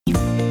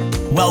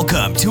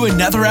Welcome to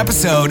another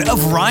episode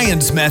of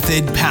Ryan's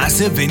Method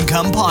Passive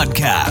Income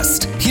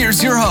Podcast.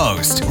 Here's your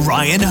host,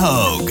 Ryan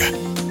Hogue.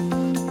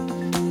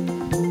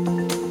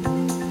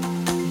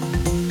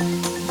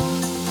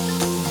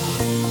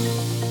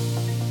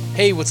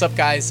 Hey, what's up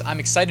guys? I'm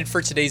excited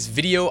for today's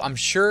video. I'm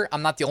sure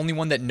I'm not the only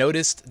one that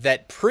noticed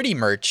that Pretty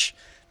Merch,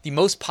 the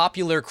most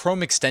popular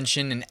Chrome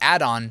extension and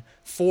add-on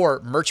for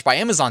Merch by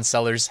Amazon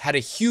sellers, had a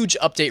huge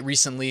update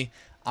recently.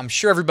 I'm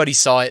sure everybody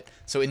saw it.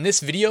 So in this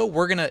video,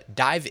 we're gonna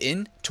dive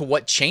in to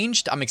what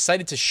changed. I'm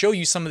excited to show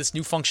you some of this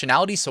new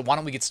functionality, so why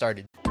don't we get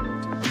started?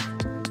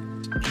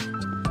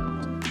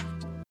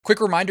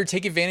 Quick reminder,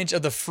 take advantage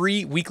of the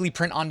free weekly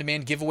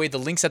print-on-demand giveaway. The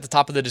link's at the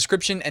top of the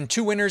description, and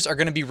 2 winners are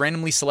gonna be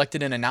randomly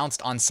selected and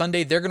announced on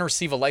Sunday. They're gonna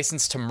receive a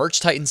license to Merch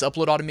Titans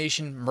Upload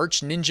Automation,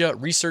 Merch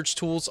Ninja Research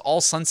Tools,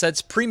 All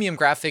Sunsets, Premium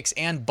Graphics,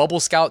 and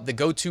Bubble Scout, the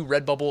go-to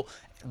Redbubble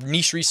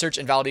niche research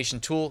and validation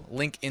tool.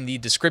 Link in the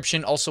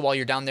description. Also, while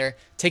you're down there,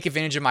 take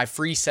advantage of my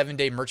free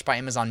 7-day Merch by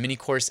Amazon mini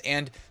course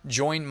and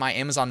join my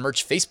Amazon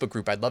Merch Facebook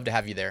group. I'd love to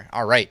have you there.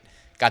 All right,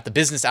 got the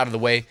business out of the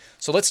way.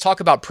 So let's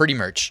talk about Pretty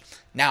Merch.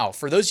 Now,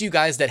 for those of you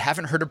guys that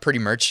haven't heard of Pretty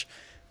Merch,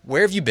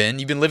 where have you been?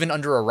 You've been living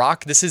under a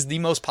rock. This is the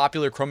most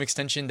popular Chrome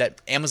extension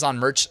that Amazon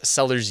merch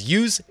sellers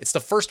use. It's the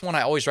first one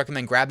I always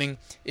recommend grabbing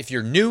if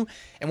you're new.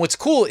 And what's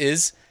cool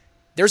is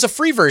there's a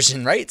free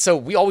version, right? So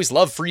we always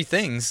love free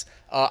things.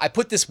 I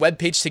put this web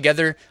page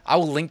together. I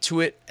will link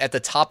to it at the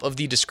top of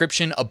the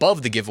description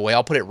above the giveaway.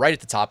 I'll put it right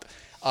at the top.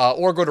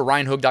 Or go to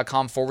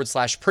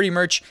ryanhogue.com/pretty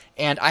merch.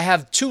 And I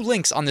have 2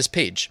 links on this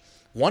page.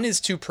 One is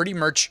to Pretty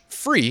Merch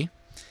free,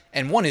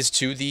 and one is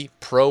to the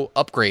pro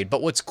upgrade.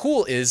 But what's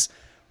cool is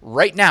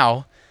right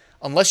now,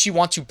 unless you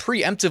want to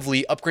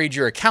preemptively upgrade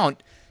your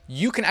account,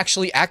 you can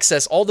actually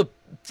access all the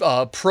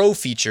pro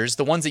features,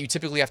 the ones that you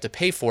typically have to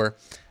pay for.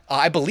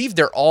 I believe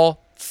they're all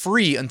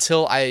free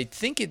until I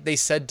think they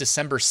said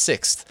December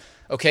 6th.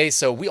 Okay,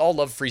 so we all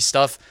love free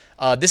stuff.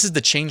 This is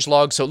the change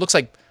log. So it looks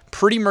like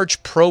Pretty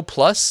Merch Pro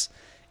Plus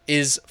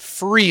is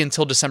free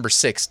until December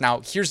 6th.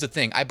 Now, here's the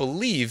thing. I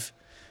believe,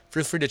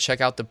 feel free to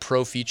check out the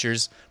pro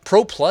features.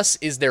 Pro Plus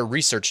is their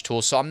research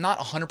tool. So I'm not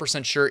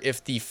 100% sure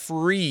if the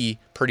free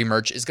Pretty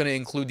Merch is going to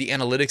include the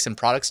analytics and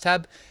products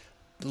tab.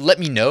 Let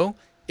me know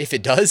if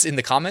it does in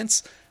the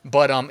comments.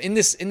 But in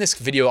this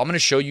video, I'm going to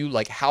show you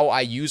like how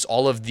I use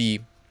all of the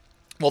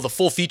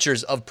full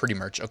features of Pretty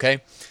Merch,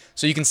 okay?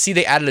 So you can see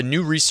they added a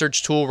new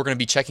research tool. We're going to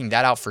be checking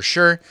that out for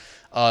sure.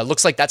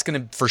 Looks like that's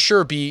going to for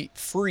sure be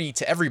free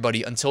to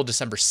everybody until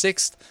December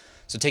 6th.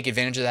 So take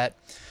advantage of that.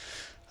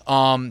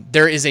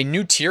 There is a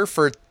new tier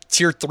for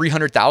tier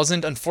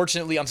 300,000.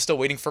 Unfortunately, I'm still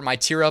waiting for my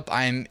tier up.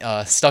 I'm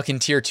stuck in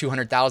tier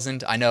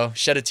 200,000. I know,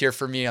 shed a tear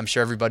for me. I'm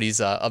sure everybody's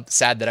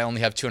sad that I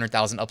only have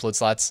 200,000 upload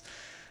slots.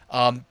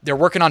 They're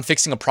working on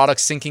fixing a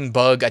product syncing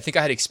bug. I think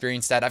I had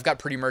experienced that. I've got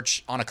Pretty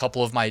Merch on a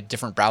couple of my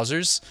different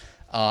browsers.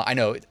 I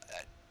know,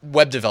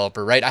 web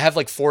developer, right? I have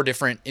like 4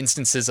 different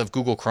instances of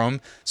Google Chrome.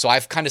 So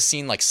I've kind of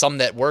seen like some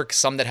that work,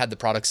 some that had the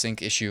product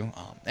sync issue.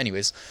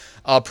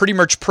 Pretty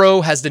Merch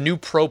Pro has the new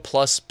Pro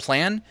Plus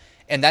plan,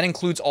 and that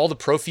includes all the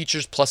pro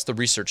features plus the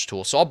research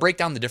tool. So I'll break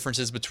down the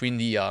differences between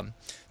the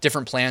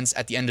different plans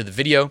at the end of the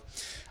video.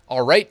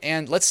 All right,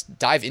 and let's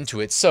dive into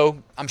it.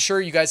 So I'm sure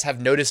you guys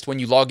have noticed when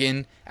you log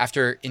in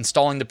after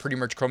installing the Pretty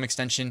Merch Chrome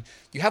extension,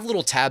 you have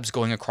little tabs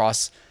going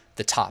across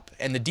the top,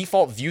 and the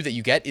default view that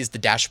you get is the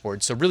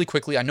dashboard. So really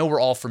quickly, I know we're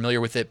all familiar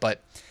with it,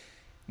 but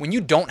when you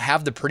don't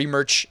have the Pretty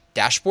Merch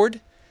dashboard,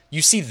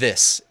 you see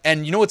this.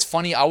 And you know what's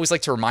funny? I always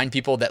like to remind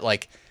people that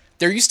like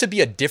there used to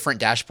be a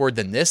different dashboard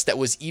than this that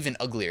was even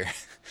uglier.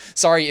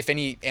 Sorry if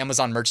any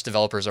Amazon merch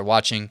developers are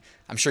watching.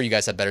 I'm sure you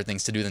guys have better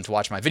things to do than to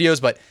watch my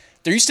videos, but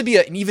there used to be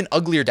an even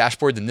uglier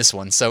dashboard than this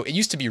one. So it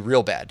used to be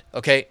real bad,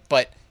 okay?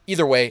 But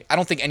either way, I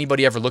don't think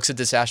anybody ever looks at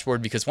this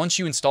dashboard because once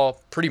you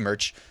install Pretty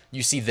Merch,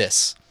 you see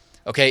this,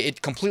 okay?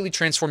 It completely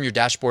transforms your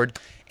dashboard.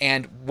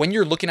 And when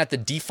you're looking at the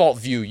default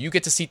view, you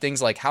get to see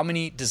things like how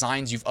many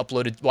designs you've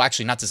uploaded. Well,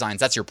 actually not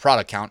designs, that's your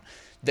product count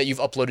that you've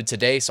uploaded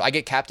today. So I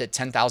get capped at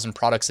 10,000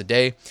 products a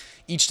day.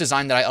 Each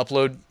design that I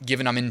upload,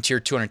 given I'm in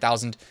tier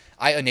 200,000,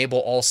 I enable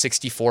all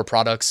 64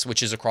 products,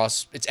 which is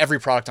across, it's every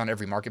product on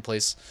every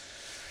marketplace.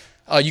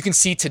 You can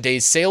see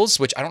today's sales,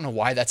 which I don't know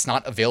why that's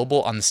not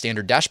available on the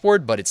standard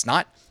dashboard, but it's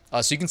not.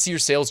 So you can see your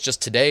sales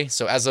just today.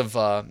 So as of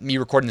me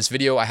recording this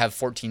video, I have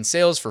 14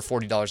 sales for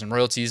 $40 in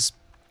royalties.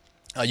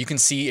 You can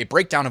see a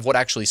breakdown of what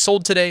actually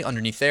sold today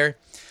underneath there.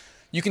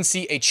 You can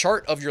see a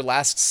chart of your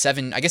last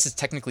 7, I guess it's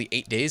technically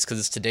 8 days because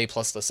it's today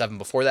plus the 7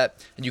 before that.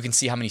 And you can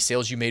see how many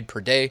sales you made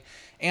per day.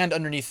 And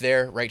underneath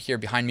there, right here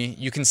behind me,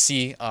 you can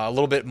see a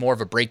little bit more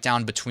of a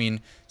breakdown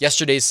between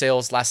yesterday's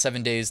sales, last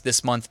 7 days,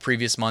 this month,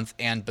 previous month,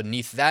 and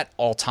beneath that,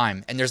 all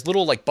time. And there's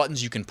little like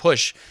buttons you can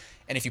push.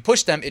 And if you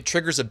push them, it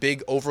triggers a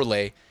big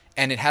overlay.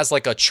 And it has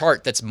like a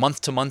chart that's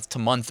month to month to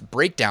month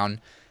breakdown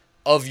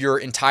of your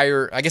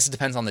entire, I guess it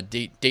depends on the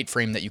date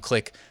frame that you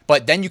click.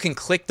 But then you can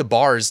click the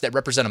bars that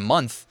represent a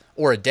month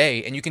or a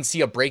day, and you can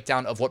see a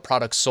breakdown of what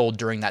products sold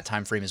during that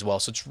time frame as well.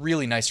 So it's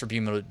really nice for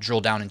being able to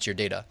drill down into your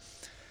data.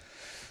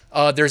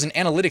 There's an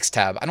analytics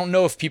tab. I don't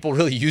know if people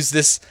really use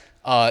this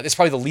It's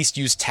probably the least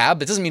used tab.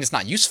 That doesn't mean it's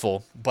not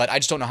useful, but I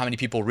just don't know how many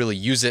people really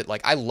use it.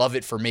 Like I love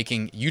it for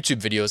making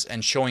YouTube videos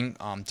and showing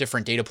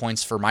different data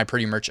points for my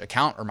Pretty Merch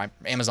account or my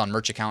Amazon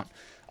merch account.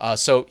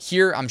 So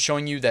here I'm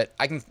showing you that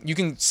you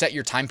can set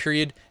your time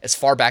period as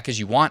far back as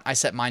you want. I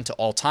set mine to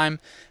all time.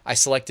 I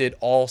selected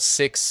all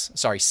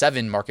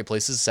 7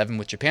 marketplaces, 7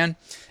 with Japan,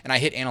 and I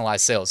hit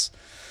analyze sales.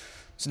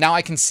 So now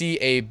I can see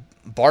a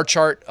bar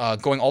chart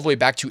going all the way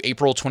back to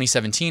April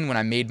 2017 when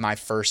I made my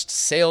first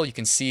sale. You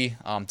can see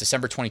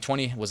December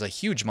 2020 was a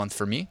huge month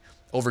for me,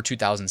 over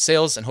 2,000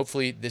 sales, and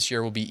hopefully this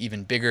year will be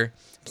even bigger.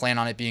 Plan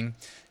on it being.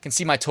 You can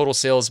see my total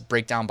sales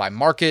breakdown by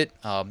market,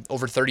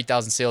 over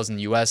 30,000 sales in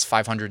the US,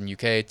 500 in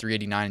UK,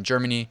 389 in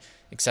Germany,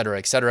 etc.,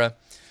 etc.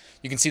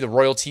 You can see the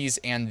royalties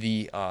and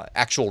the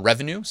actual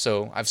revenue.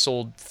 So I've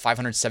sold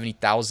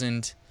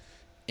 570,000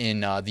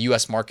 in the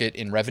US market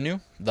in revenue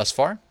thus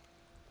far.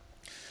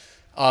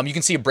 You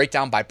can see a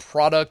breakdown by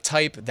product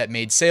type that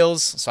made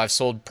sales. So I've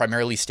sold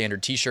primarily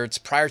standard t-shirts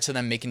prior to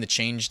them making the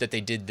change that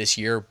they did this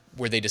year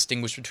where they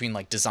distinguish between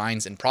like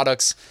designs and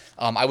products.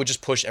 I would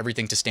just push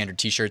everything to standard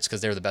t-shirts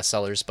because they're the best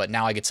sellers. But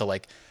now I get to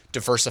like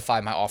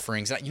diversify my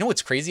offerings. And you know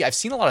what's crazy? I've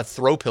seen a lot of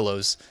throw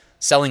pillows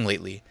selling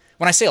lately.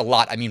 When I say a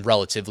lot, I mean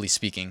relatively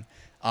speaking.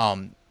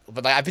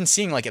 But I've been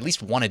seeing like at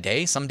least one a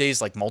day. Some days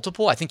like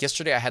multiple. I think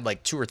yesterday I had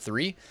like 2 or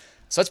 3.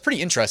 So that's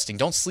pretty interesting.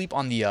 Don't sleep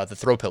on the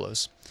throw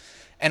pillows.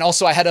 And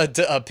also I had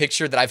a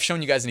picture that I've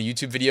shown you guys in a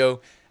YouTube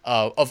video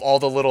of all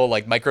the little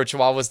like micro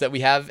chihuahuas that we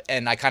have.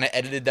 And I kind of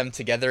edited them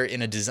together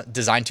in a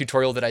design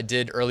tutorial that I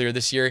did earlier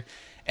this year.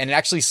 And it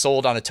actually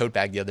sold on a tote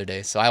bag the other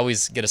day. So I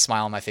always get a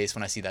smile on my face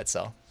when I see that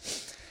sell.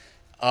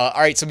 All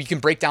right, so we can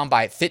break down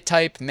by fit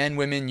type, men,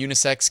 women,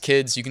 unisex,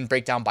 kids. You can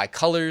break down by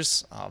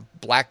colors.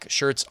 Black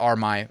shirts are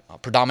my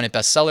predominant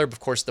bestseller. But of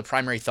course, the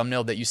primary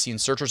thumbnail that you see in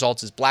search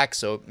results is black.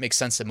 So it makes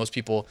sense that most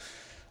people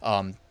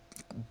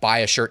buy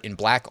a shirt in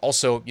black.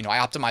 Also, I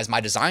optimize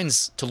my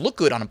designs to look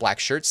good on a black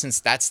shirt since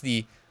that's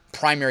the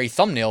primary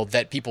thumbnail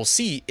that people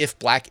see if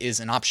black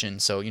is an option.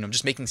 So,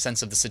 just making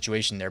sense of the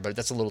situation there, but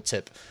that's a little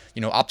tip.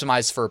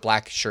 Optimize for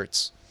black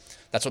shirts.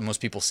 That's what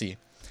most people see.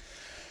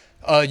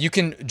 You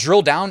can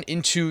drill down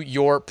into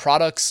your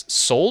products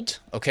sold.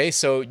 Okay,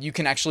 so you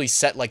can actually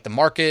set like the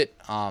market,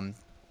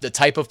 the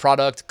type of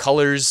product,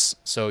 colors.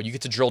 So you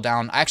get to drill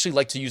down. I actually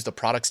like to use the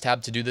products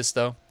tab to do this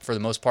though, for the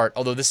most part,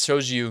 although this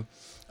shows you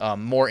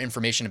more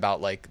information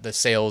about like the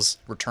sales,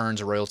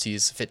 returns,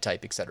 royalties, fit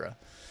type, etc.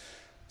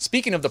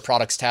 Speaking of the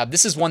products tab,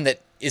 this is one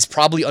that is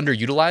probably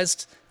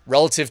underutilized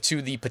relative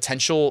to the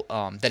potential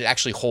that it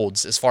actually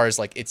holds as far as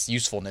like its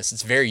usefulness.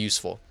 It's very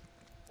useful.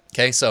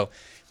 Okay, so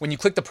when you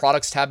click the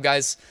products tab,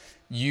 guys,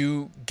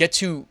 you get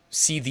to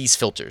see these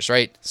filters,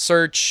 right?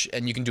 Search,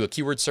 and you can do a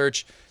keyword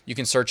search. You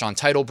can search on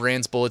title,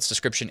 brands, bullets,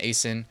 description,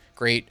 ASIN.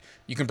 Great.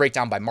 You can break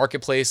down by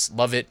marketplace.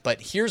 Love it.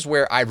 But here's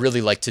where I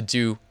really like to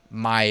do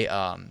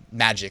my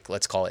magic,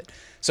 let's call it.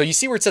 So you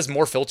see where it says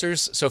more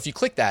filters. So if you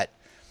click that,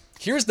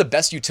 here's the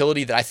best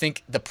utility that I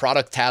think the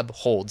product tab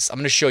holds. I'm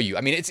going to show you.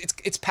 I mean,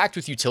 it's packed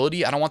with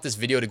utility. I don't want this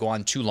video to go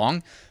on too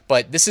long,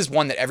 but this is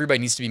one that everybody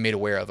needs to be made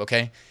aware of,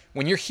 okay?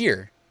 When you're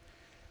here,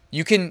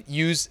 you can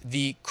use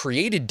the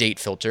created date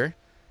filter,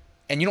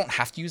 and you don't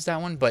have to use that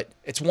one, but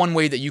it's one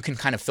way that you can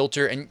kind of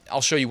filter, and I'll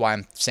show you why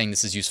I'm saying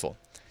this is useful.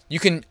 You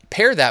can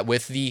pair that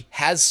with the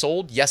has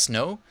sold, yes,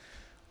 no,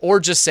 or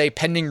just say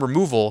pending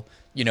removal,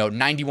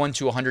 91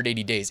 to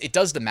 180 days. It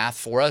does the math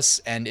for us,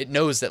 and it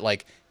knows that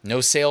like no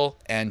sale,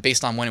 and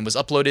based on when it was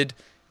uploaded,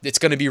 it's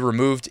going to be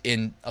removed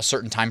in a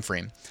certain time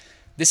frame.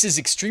 This is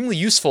extremely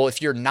useful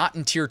if you're not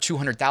in tier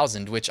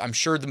 200,000, which I'm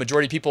sure the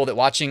majority of people that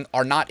watching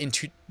are not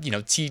into,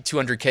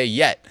 T200K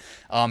yet.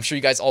 I'm sure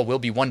you guys all will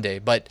be one day,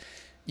 but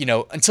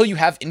until you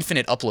have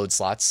infinite upload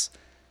slots,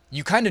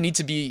 you kind of need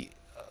to be,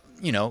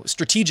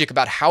 strategic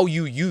about how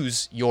you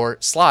use your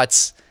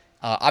slots.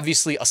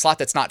 Obviously, a slot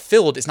that's not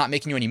filled is not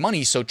making you any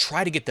money, so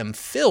try to get them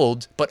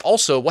filled. But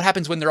also, what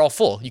happens when they're all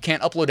full? You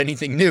can't upload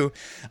anything new.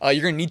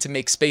 You're going to need to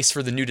make space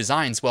for the new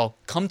designs. Well,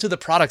 come to the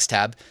products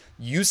tab,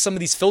 use some of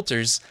these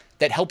filters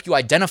that help you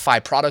identify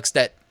products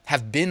that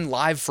have been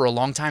live for a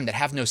long time that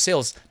have no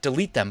sales,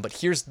 delete them. But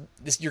here's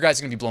this, you guys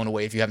are going to be blown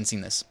away if you haven't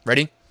seen this.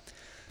 Ready?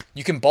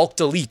 You can bulk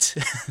delete.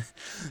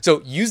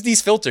 So use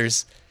these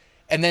filters,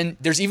 and then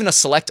there's even a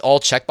select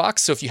all checkbox.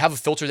 So if you have a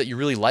filter that you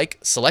really like,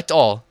 select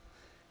all.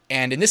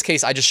 And in this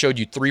case, I just showed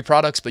you 3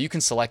 products, but you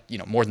can select,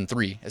 more than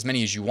 3, as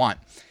many as you want.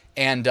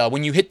 And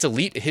when you hit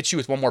delete, it hits you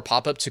with one more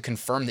pop-up to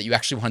confirm that you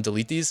actually want to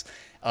delete these.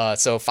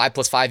 So 5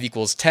 plus 5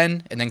 equals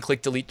 10, and then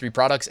click delete 3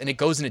 products, and it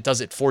goes and it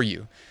does it for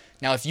you.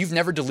 Now, if you've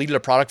never deleted a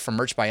product from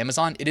Merch by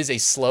Amazon, it is a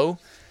slow,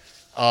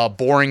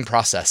 boring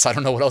process. I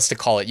don't know what else to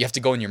call it. You have to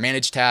go in your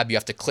manage tab, you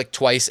have to click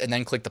twice, and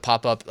then click the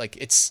pop-up. Like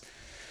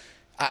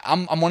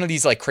I'm one of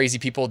these like crazy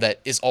people that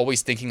is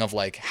always thinking of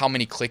like how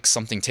many clicks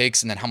something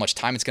takes and then how much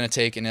time it's going to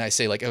take. And then I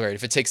say like, all right,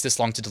 if it takes this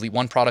long to delete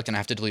one product and I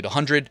have to delete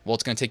 100, well,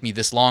 it's going to take me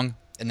this long.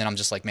 And then I'm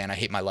just like, man, I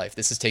hate my life.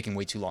 This is taking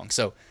way too long.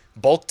 So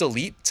bulk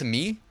delete to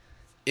me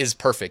is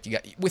perfect.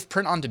 With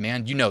print on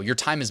demand, your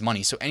time is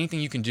money. So anything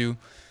you can do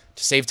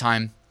to save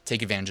time,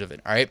 take advantage of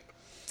it. All right.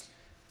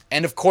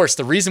 And of course,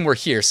 the reason we're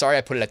here, sorry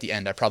I put it at the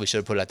end. I probably should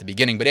have put it at the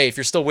beginning. But hey, if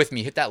you're still with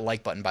me, hit that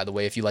like button, by the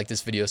way, if you like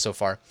this video so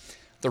far.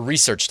 The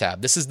research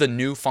tab. This is the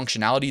new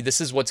functionality.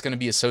 This is what's going to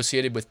be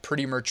associated with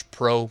Pretty Merch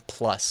Pro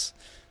Plus.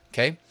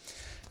 Okay.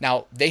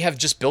 Now, they have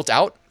just built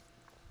out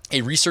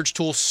a research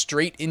tool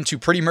straight into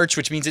Pretty Merch,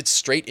 which means it's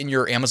straight in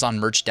your Amazon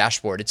merch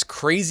dashboard. It's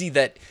crazy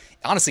that,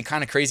 honestly,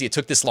 kind of crazy it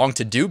took this long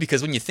to do,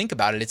 because when you think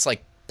about it, it's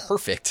like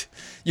perfect.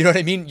 You know what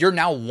I mean? You're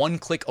now one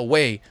click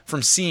away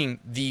from seeing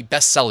the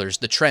best sellers,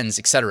 the trends,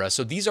 etc.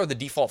 So these are the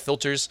default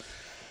filters.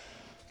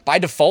 By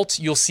default,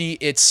 you'll see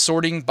it's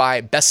sorting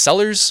by best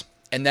sellers,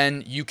 and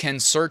then you can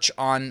search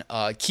on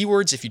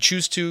keywords if you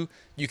choose to.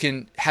 You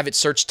can have it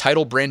search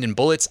title, brand, and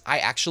bullets. I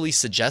actually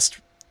suggest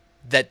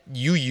that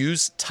you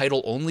use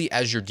title only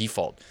as your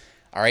default.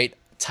 All right.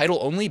 Title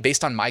only,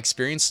 based on my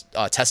experience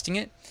testing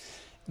it,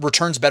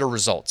 returns better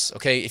results.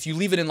 Okay. If you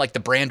leave it in like the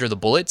brand or the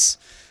bullets,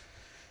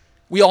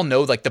 we all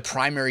know like the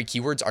primary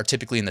keywords are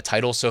typically in the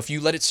title. So if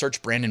you let it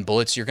search brand and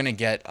bullets, you're going to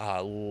get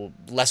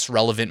less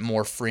relevant,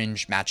 more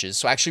fringe matches.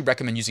 So I actually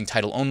recommend using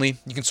title only.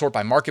 You can sort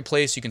by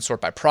marketplace. You can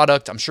sort by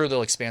product. I'm sure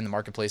they'll expand the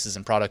marketplaces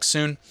and products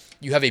soon.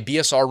 You have a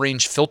BSR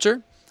range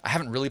filter. I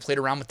haven't really played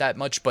around with that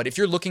much, but if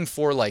you're looking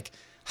for like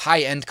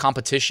high-end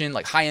competition,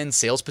 like high-end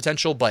sales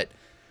potential, but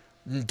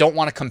don't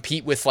want to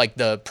compete with like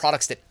the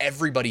products that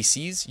everybody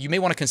sees, you may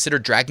want to consider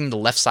dragging the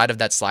left side of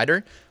that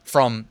slider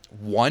from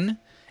 1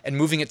 and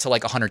moving it to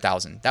like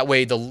 100,000. That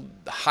way, the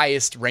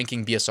highest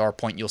ranking BSR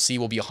point you'll see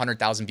will be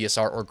 100,000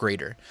 BSR or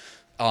greater.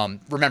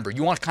 Remember,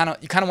 you kind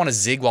of want to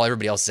zig while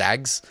everybody else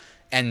zags,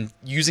 and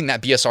using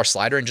that BSR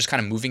slider and just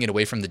kind of moving it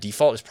away from the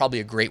default is probably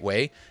a great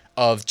way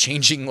of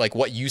changing like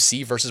what you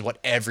see versus what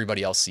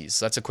everybody else sees.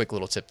 So that's a quick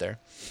little tip there.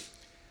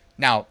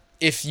 Now,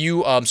 if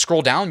you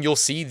scroll down, you'll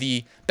see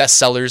the best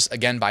sellers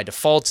again by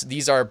default.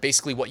 These are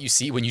basically what you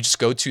see when you just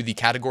go to the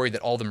category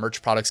that all the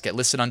merch products get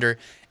listed under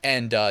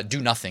and do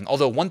nothing.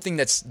 Although one thing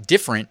that's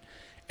different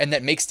and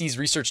that makes these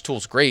research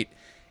tools great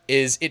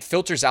is it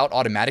filters out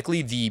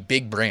automatically the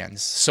big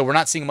brands. So we're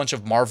not seeing a bunch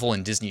of Marvel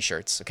and Disney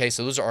shirts. Okay,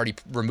 so those are already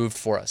removed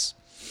for us.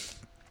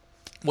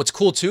 What's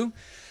cool too,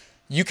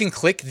 you can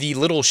click the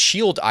little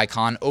shield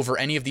icon over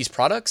any of these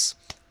products,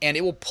 and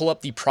it will pull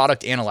up the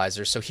product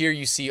analyzer. So here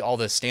you see all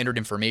the standard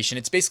information.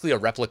 It's basically a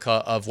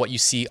replica of what you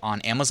see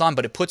on Amazon,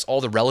 but it puts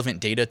all the relevant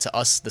data to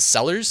us, the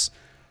sellers,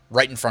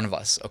 right in front of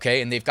us,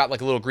 okay? And they've got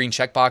like a little green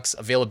checkbox,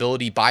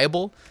 availability,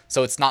 buyable.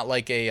 So it's not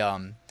like a,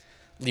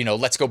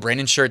 Let's Go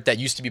Brandon shirt that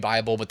used to be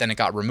buyable, but then it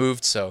got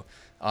removed. So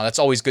that's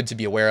always good to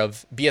be aware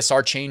of.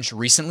 BSR changed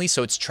recently,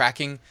 so it's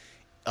tracking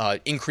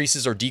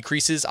increases or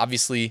decreases.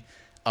 Obviously,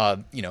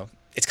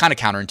 it's kind of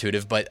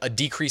counterintuitive, but a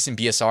decrease in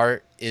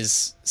BSR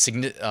is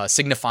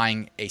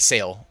signifying a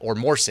sale or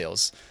more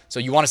sales. So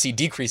you want to see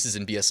decreases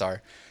in BSR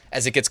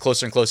as it gets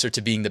closer and closer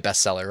to being the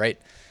best seller, right?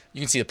 You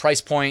can see the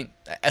price point,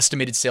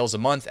 estimated sales a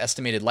month,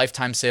 estimated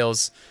lifetime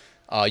sales.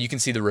 You can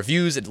see the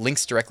reviews. It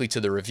links directly to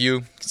the review.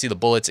 You can see the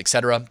bullets,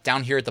 etc.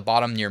 Down here at the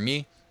bottom near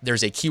me,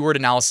 there's a keyword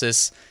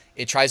analysis.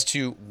 It tries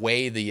to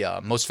weigh the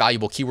most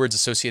valuable keywords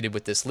associated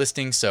with this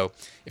listing. So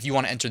if you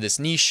want to enter this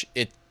niche,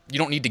 you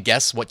don't need to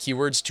guess what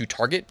keywords to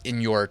target in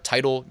your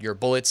title, your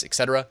bullets,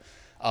 etc.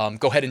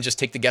 Go ahead and just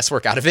take the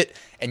guesswork out of it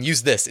and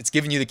use this. It's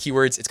giving you the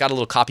keywords. It's got a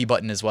little copy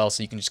button as well,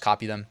 so you can just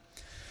copy them.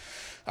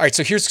 All right,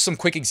 so here's some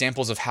quick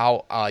examples of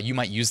how you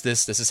might use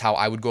this. This is how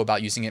I would go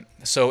about using it.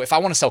 So if I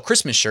want to sell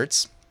Christmas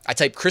shirts, I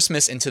type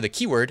Christmas into the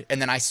keyword, and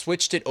then I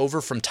switched it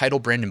over from title,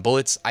 brand, and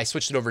bullets. I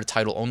switched it over to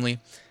title only.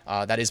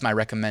 That is my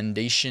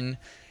recommendation.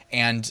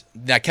 And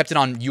I kept it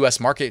on US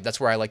market. That's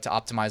where I like to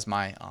optimize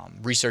my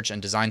research and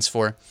designs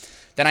for.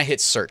 Then I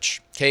hit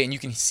search, okay? And you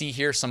can see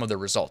here some of the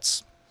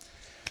results.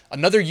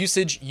 Another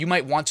usage, you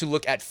might want to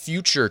look at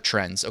future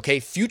trends, okay?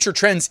 Future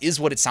trends is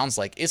what it sounds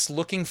like. It's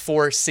looking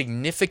for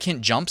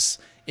significant jumps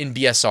in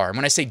BSR. And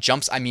when I say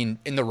jumps, I mean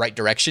in the right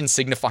direction,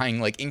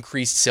 signifying like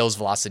increased sales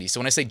velocity.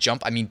 So when I say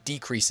jump, I mean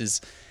decreases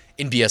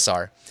in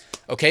BSR,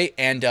 okay?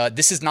 And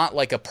this is not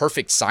like a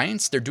perfect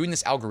science. They're doing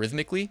this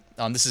algorithmically.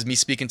 This is me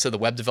speaking to the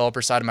web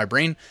developer side of my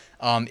brain.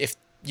 If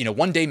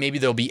one day maybe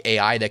there'll be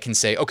AI that can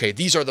say, okay,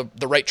 these are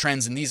the right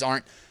trends and these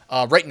aren't.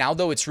 Right now,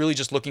 though, it's really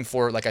just looking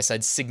for, like I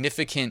said,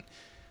 significant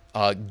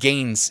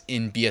gains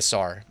in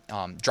BSR,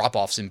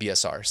 drop-offs in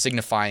BSR,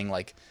 signifying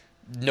like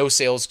no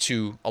sales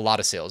to a lot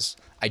of sales,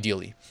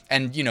 ideally.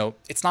 And,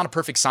 it's not a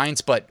perfect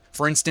science, but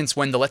for instance,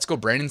 when the Let's Go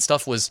Brandon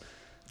stuff was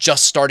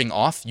just starting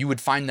off, you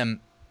would find them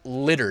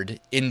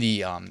littered in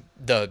the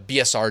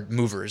BSR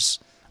movers.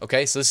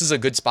 Okay, so this is a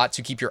good spot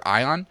to keep your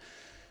eye on.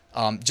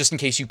 Just in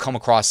case you come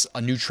across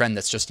a new trend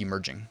that's just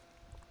emerging.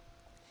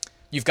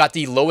 You've got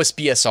the lowest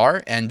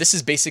BSR, and this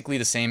is basically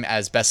the same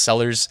as best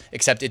sellers,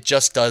 except it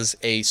just does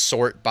a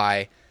sort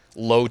by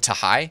low to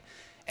high.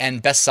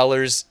 And best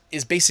sellers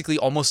is basically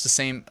almost the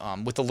same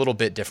with a little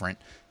bit different.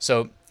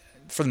 So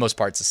for the most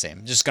part, it's the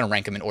same. Just going to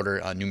rank them in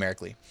order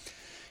numerically.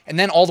 And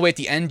then all the way at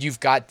the end, you've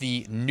got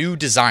the new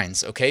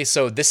designs. Okay,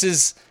 so this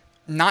is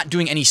not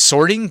doing any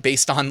sorting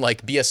based on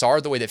like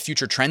BSR the way that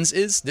future trends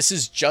is. This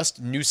is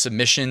just new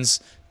submissions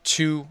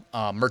to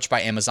Merch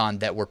by Amazon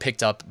that were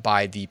picked up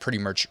by the Pretty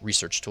Merch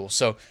research tool.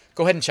 So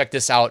go ahead and check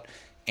this out.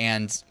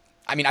 And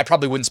I mean, I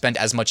probably wouldn't spend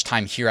as much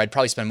time here. I'd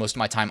probably spend most of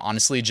my time,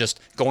 honestly, just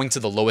going to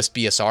the lowest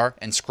BSR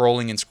and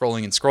scrolling and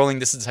scrolling and scrolling.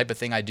 This is the type of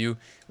thing I do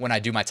when I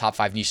do my top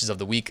 5 niches of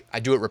the week. I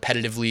do it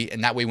repetitively,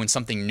 and that way when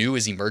something new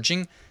is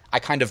emerging, I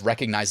kind of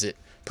recognize it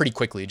pretty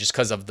quickly just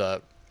because of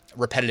the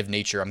repetitive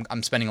nature.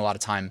 I'm spending a lot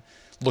of time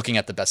looking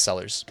at the best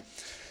sellers.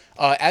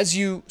 As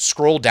you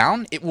scroll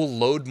down, it will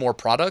load more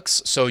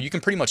products. So you can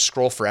pretty much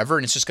scroll forever,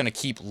 and it's just going to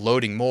keep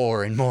loading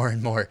more and more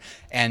and more.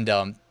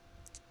 And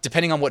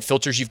depending on what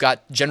filters you've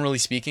got, generally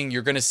speaking,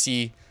 you're going to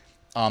see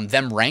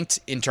them ranked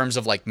in terms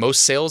of like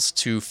most sales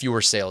to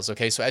fewer sales.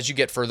 Okay, so as you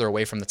get further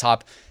away from the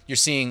top, you're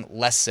seeing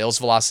less sales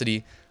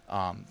velocity.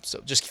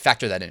 So just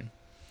factor that in.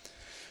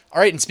 All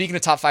right, and speaking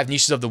of top 5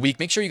 niches of the week,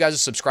 make sure you guys are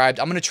subscribed.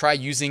 I'm going to try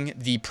using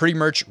the Pretty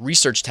Merch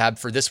research tab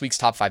for this week's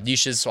top 5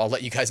 niches, so I'll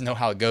let you guys know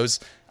how it goes.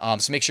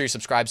 So make sure you're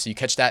subscribed so you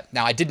catch that.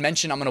 Now, I did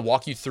mention I'm going to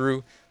walk you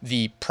through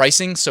the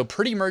pricing. So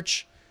Pretty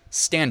Merch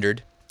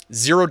Standard,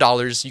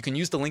 $0. You can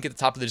use the link at the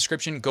top of the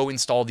description. Go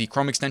install the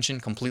Chrome extension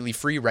completely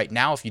free right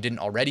now if you didn't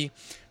already.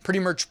 Pretty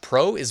Merch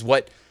Pro is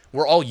what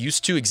we're all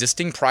used to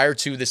existing prior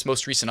to this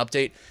most recent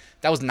update.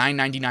 That was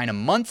 $9.99 a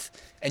month,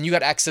 and you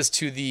got access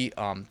to the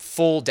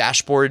full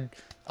dashboard,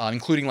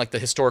 including like the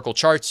historical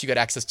charts. You got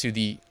access to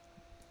the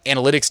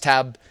analytics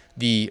tab,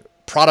 the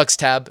products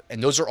tab,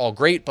 and those are all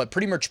great. But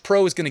Pretty Merch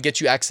Pro is going to get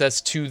you access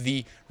to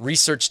the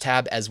research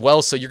tab as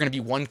well. So you're going to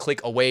be one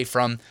click away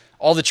from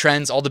all the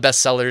trends, all the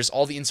best sellers,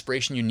 all the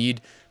inspiration you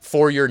need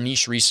for your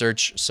niche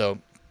research. So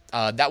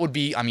that would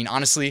be, I mean,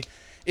 honestly,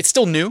 it's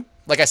still new.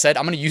 Like I said,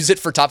 I'm going to use it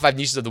for top 5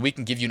 niches of the week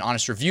and give you an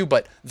honest review.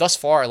 But thus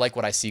far, I like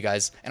what I see,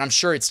 guys. And I'm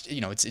sure it's,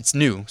 it's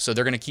new. So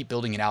they're going to keep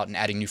building it out and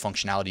adding new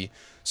functionality.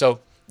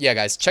 So yeah,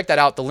 guys, check that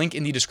out. The link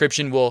in the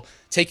description will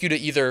take you to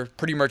either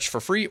Pretty Merch for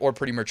free or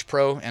Pretty Merch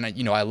Pro. And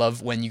I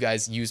love when you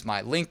guys use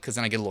my link because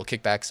then I get a little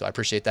kickback. So I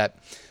appreciate that.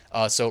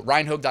 So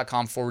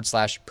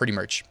ryanhogue.com/Pretty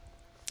Merch.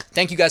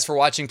 Thank you guys for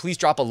watching. Please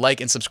drop a like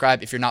and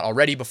subscribe if you're not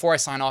already. Before I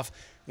sign off,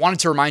 wanted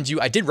to remind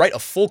you, I did write a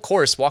full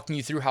course walking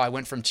you through how I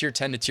went from tier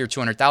 10 to tier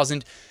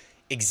 200,000,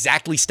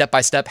 exactly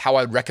step-by-step how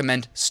I would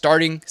recommend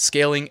starting,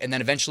 scaling, and then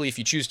eventually, if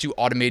you choose to,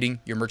 automating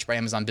your Merch by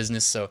Amazon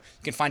business. So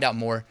you can find out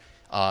more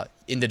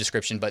in the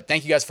description. But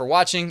thank you guys for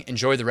watching.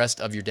 Enjoy the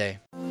rest of your day.